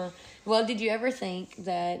say uh-huh. Well, did you ever think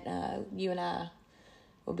that you and I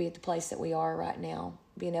will be at the place that we are right now,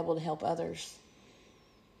 being able to help others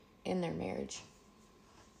in their marriage?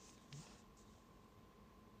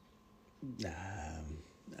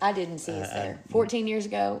 I didn't see us there. 14 years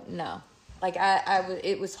ago, no. Like,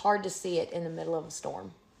 it was hard to see it in the middle of a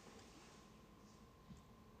storm.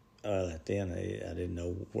 Then I didn't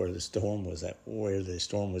know where the storm was at, where the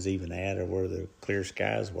storm was even at, or where the clear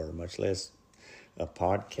skies were, much less a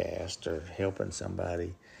podcast or helping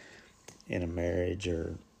somebody in a marriage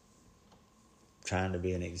or trying to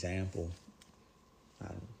be an example.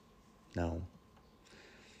 No.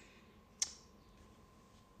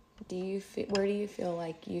 Where do you feel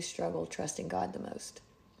like you struggle trusting God the most?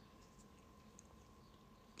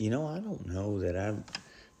 I don't know that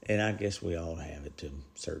and I guess we all have it to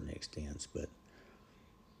certain extents, but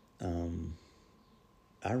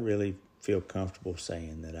I really feel comfortable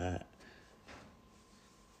saying that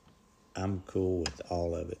I'm cool with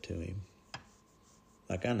all of it to him.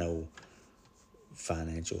 Like, I know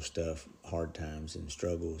financial stuff, hard times and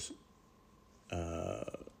struggles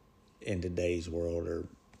in today's world are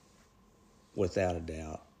without a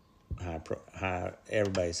doubt,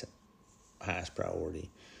 everybody's highest priority.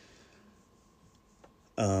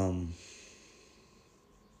 I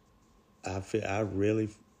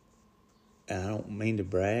don't mean to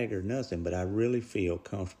brag or nothing, but I really feel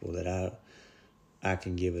comfortable that I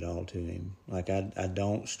can give it all to him. Like I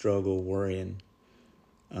don't struggle worrying,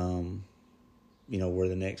 where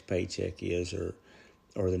the next paycheck is, or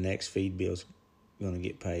the next feed bill's going to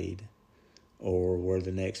get paid, or where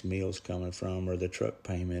the next meal's coming from, or the truck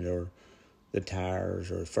payment, or the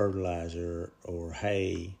tires, or fertilizer, or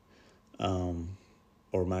hay,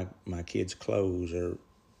 or my kids' clothes, or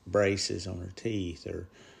braces on her teeth, or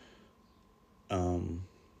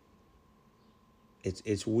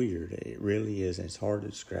it's weird. It really is. It's hard to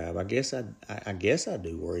describe. I guess I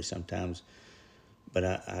do worry sometimes, but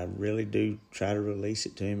I really do try to release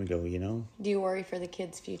it to him and go, Do you worry for the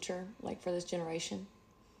kids' future, like for this generation?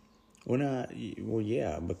 Well,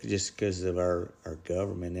 yeah, because of our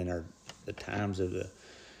government and the times of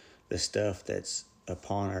the stuff that's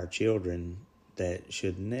upon our children that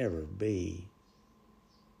should never be.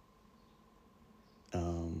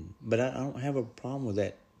 But I don't have a problem with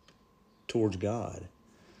that towards God.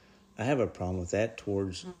 I have a problem with that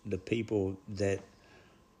towards the people that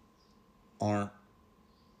aren't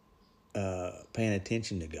paying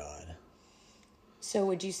attention to God. So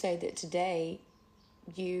would you say that today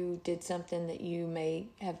you did something that you may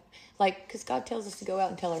have, because God tells us to go out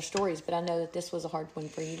and tell our stories, but I know that this was a hard one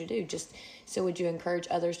for you to do. So would you encourage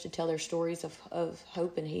others to tell their stories of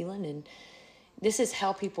hope and healing? And this is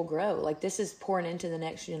how people grow. This is pouring into the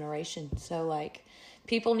next generation. So,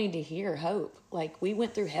 people need to hear hope. We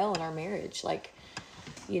went through hell in our marriage,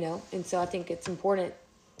 and so I think it's important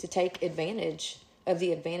to take advantage of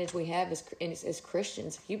the advantage we have as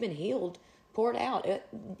Christians. If you've been healed, pour it out.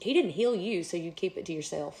 He didn't heal you, so you keep it to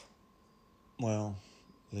yourself. Well,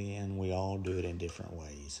 Leanne, we all do it in different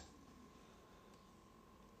ways.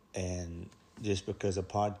 And just because a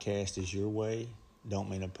podcast is your way,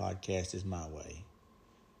 don't mean a podcast is my way.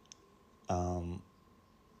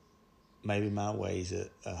 Maybe my way is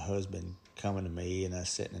a husband coming to me and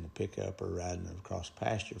us sitting in a pickup or riding across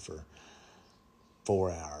pasture for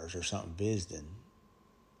 4 hours or something visiting.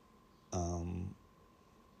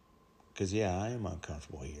 Because, I am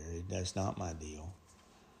uncomfortable here. That's not my deal.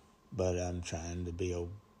 But I'm trying to be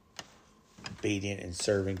obedient and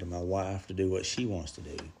serving to my wife to do what she wants to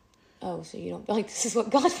do. Oh, so you don't feel like this is what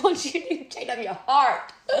God wants you to do? Take out your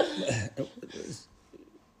heart.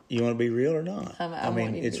 You want to be real or not? I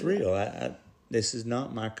mean, it's real. This is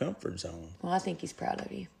not my comfort zone. Well, I think He's proud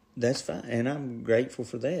of you. That's fine, and I'm grateful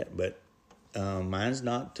for that. But mine's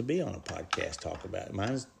not to be on a podcast talk about it.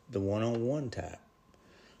 Mine's the one-on-one type.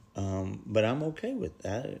 But I'm okay with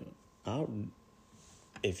that.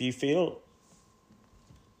 If you feel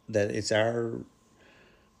that it's our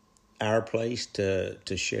place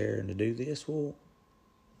to share and to do this, well,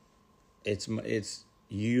 it's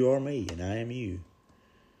you or me, and I am you.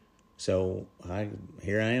 So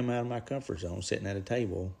here I am out of my comfort zone, sitting at a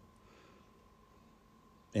table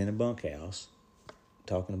in a bunkhouse,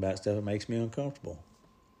 talking about stuff that makes me uncomfortable.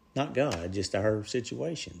 Not God, just our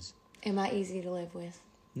situations. Am I easy to live with?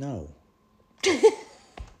 No.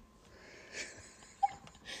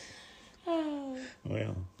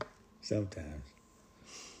 Well, sometimes.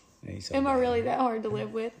 Am I really that hard to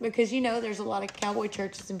live with? Because there's a lot of cowboy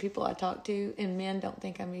churches and people I talk to, and men don't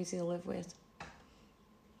think I'm easy to live with.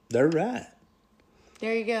 They're right.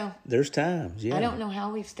 There you go. There's times, yeah. I don't know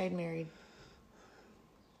how we've stayed married.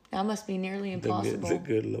 That must be nearly impossible. The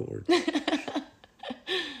good Lord.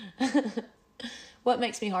 What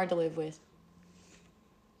makes me hard to live with?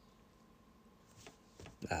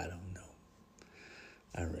 I don't know.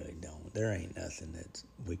 I really don't. There ain't nothing that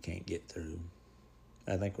we can't get through.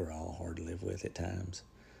 I think we're all hard to live with at times.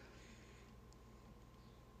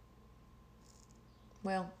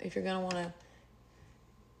 Well, if you're going to want to...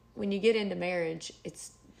 When you get into marriage,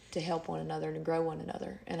 it's to help one another and to grow one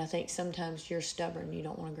another. And I think sometimes you're stubborn, you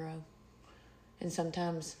don't want to grow. And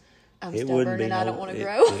sometimes I'm stubborn and I don't want to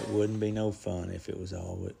grow. It wouldn't be no fun if it was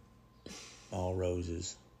all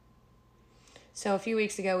roses. So a few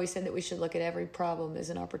weeks ago, we said that we should look at every problem as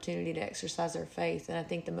an opportunity to exercise our faith. And I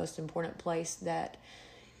think the most important place that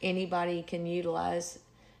anybody can utilize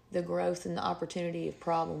the growth and the opportunity of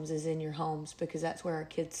problems is in your homes, because that's where our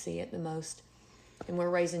kids see it the most. And we're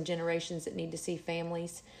raising generations that need to see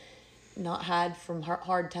families not hide from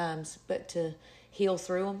hard times, but to heal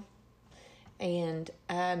through them. And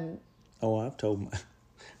I've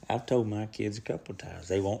told my kids a couple of times,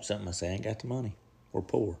 they want something, I say, I ain't got the money. We're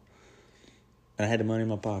poor. And I had the money in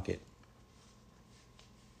my pocket.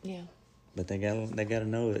 Yeah. But they gotta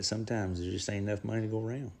know that sometimes there just ain't enough money to go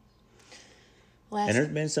around. And there's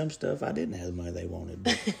been some stuff I didn't have the money they wanted.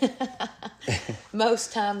 But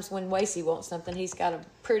most times when Wasey wants something, he's got a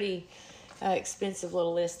pretty expensive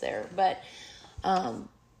little list there. But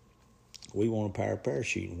we want a power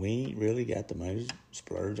parachute, and we ain't really got the money to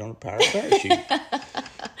splurge on a power parachute.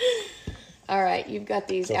 All right, you've got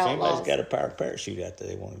these so outlaws. If anybody's got a power parachute out there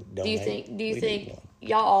they want to donate, do you think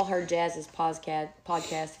y'all all heard Jazz's podcast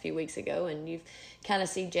a few weeks ago, and you've kind of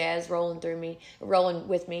seen Jazz rolling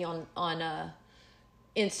with me on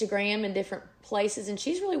Instagram and different places, and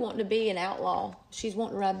she's really wanting to be an outlaw. She's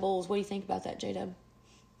wanting to ride bulls. What do you think about that, J-Dub?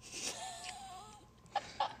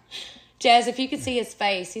 Jazz, if you could see his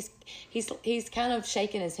face, he's kind of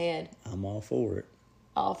shaking his head. I'm all for it.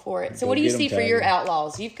 All for it. So what do you see for your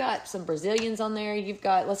outlaws? You've got some Brazilians on there.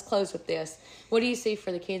 Let's close with this. What do you see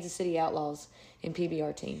for the Kansas City Outlaws and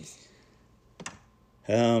PBR teams?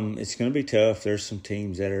 It's going to be tough. There's some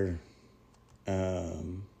teams that are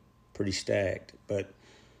pretty stacked, but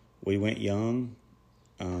we went young.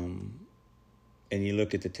 And you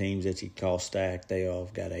look at the teams that you call stacked, they all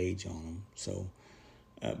have got age on them. So,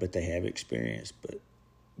 but they have experience.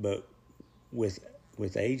 But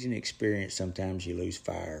with age and experience, sometimes you lose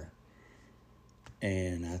fire.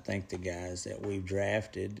 And I think the guys that we've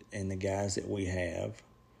drafted and the guys that we have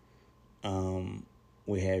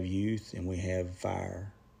youth and we have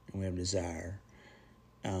fire and we have desire.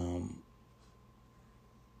 And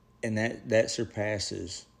that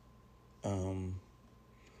surpasses a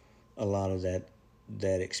lot of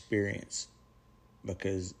that experience,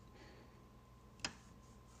 because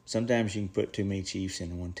sometimes you can put too many chiefs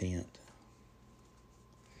in one tent.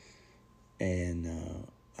 And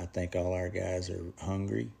I think all our guys are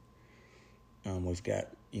hungry. We've got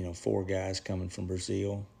 4 guys coming from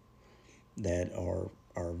Brazil that are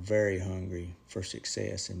very hungry for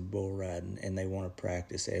success in bull riding, and they want to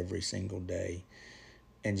practice every single day.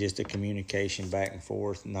 And just the communication back and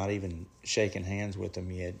forth, not even shaking hands with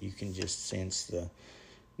them yet, you can just sense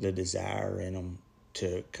the desire in them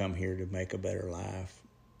to come here to make a better life.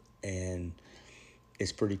 And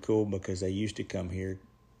it's pretty cool because they used to come here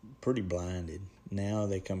pretty blinded. Now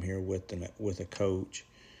they come here with a coach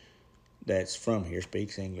that's from here,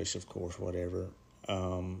 speaks English, of course, whatever,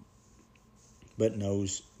 but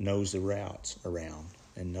knows the routes around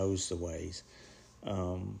and knows the ways.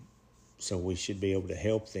 So we should be able to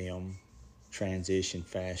help them transition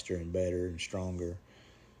faster and better and stronger.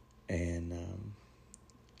 And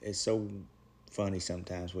it's so funny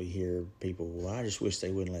sometimes we hear people, well, I just wish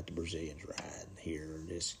they wouldn't let the Brazilians ride here, or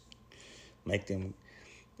just make them.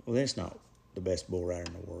 Well, that's not the best bull rider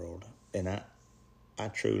in the world. And I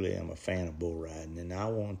truly am a fan of bull riding, and I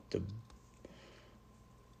want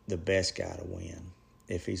the best guy to win.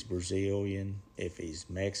 If he's Brazilian, if he's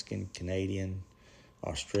Mexican, Canadian,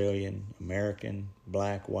 Australian, American,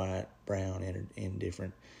 black, white, brown,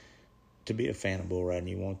 indifferent, to be a fan of bull riding,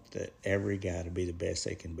 you want every guy to be the best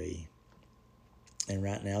they can be. And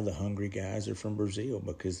right now, the hungry guys are from Brazil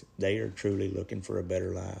because they are truly looking for a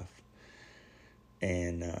better life.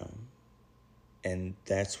 And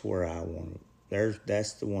that's where I want to.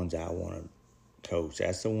 That's the ones I want to coach.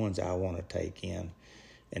 That's the ones I want to take in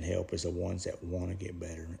and help. Is the ones that want to get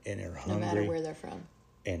better and are hungry, no matter where they're from,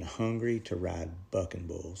 and hungry to ride bucking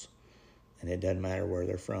bulls. And it doesn't matter where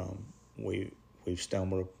they're from. We've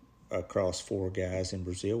stumbled across 4 guys in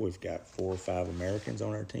Brazil. We've got 4 or 5 Americans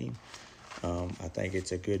on our team. I think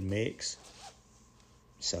it's a good mix.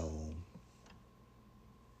 So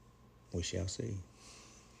we shall see.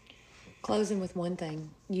 Closing with one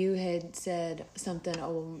thing. You had said something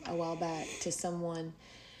a while back to someone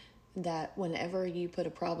that whenever you put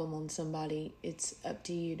a problem on somebody, it's up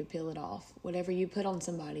to you to peel it off. Whatever you put on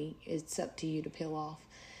somebody, it's up to you to peel off.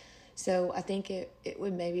 So I think it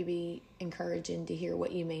would maybe be encouraging to hear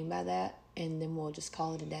what you mean by that, and then we'll just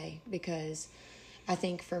call it a day. Because I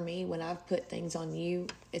think for me, when I've put things on you,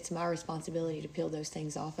 it's my responsibility to peel those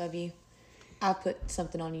things off of you. I put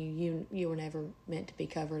something on you were never meant to be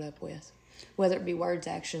covered up with, whether it be words,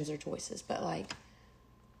 actions, or choices. But like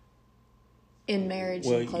in marriage,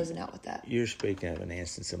 and closing out with that. You're speaking of an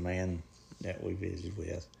instance, a man that we visited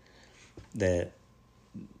with, that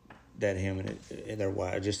him and their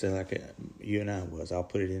wife, just like you and I was. I'll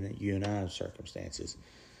put it in you and I circumstances.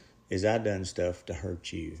 Is I done stuff to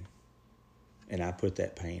hurt you, and I put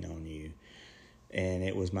that pain on you, and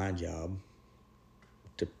it was my job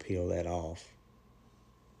to peel that off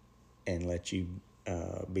and let you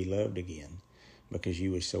be loved again, because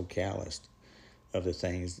you were so calloused of the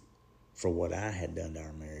things for what I had done to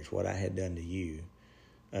our marriage, what I had done to you,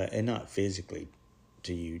 and not physically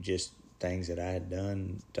to you, just things that I had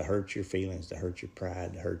done to hurt your feelings, to hurt your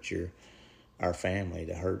pride, to hurt our family,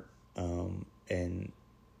 to hurt, and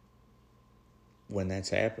when that's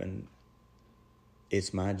happened,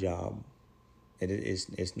 it's my job.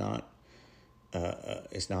 It's not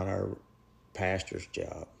our pastor's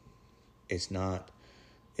job. It's not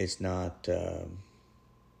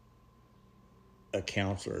a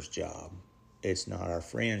counselor's job. It's not our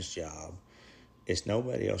friend's job. It's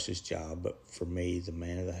nobody else's job but for me, the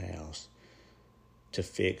man of the house, to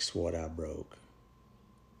fix what I broke.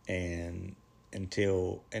 And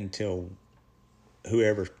until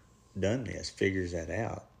whoever done this figures that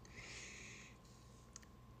out,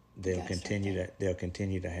 they'll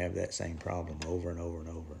continue to have that same problem over and over and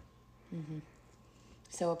over. Mm-hmm.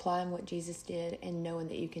 So applying what Jesus did and knowing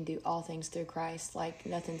that you can do all things through Christ, like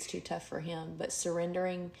nothing's too tough for him, but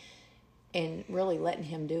surrendering and really letting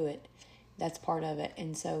him do it, that's part of it.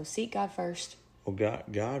 And so seek God first. Well,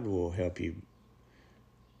 God will help you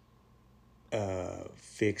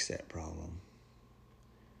fix that problem,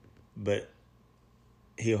 but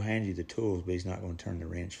he'll hand you the tools, but he's not going to turn the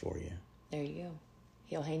wrench for you. There you go.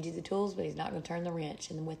 He'll hand you the tools, but he's not going to turn the wrench.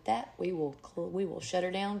 And with that, we will shut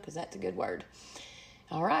her down, because that's a good word.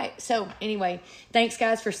 All right. So anyway, thanks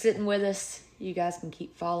guys for sitting with us. You guys can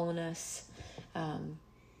keep following us.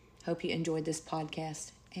 Hope you enjoyed this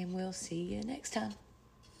podcast, and we'll see you next time.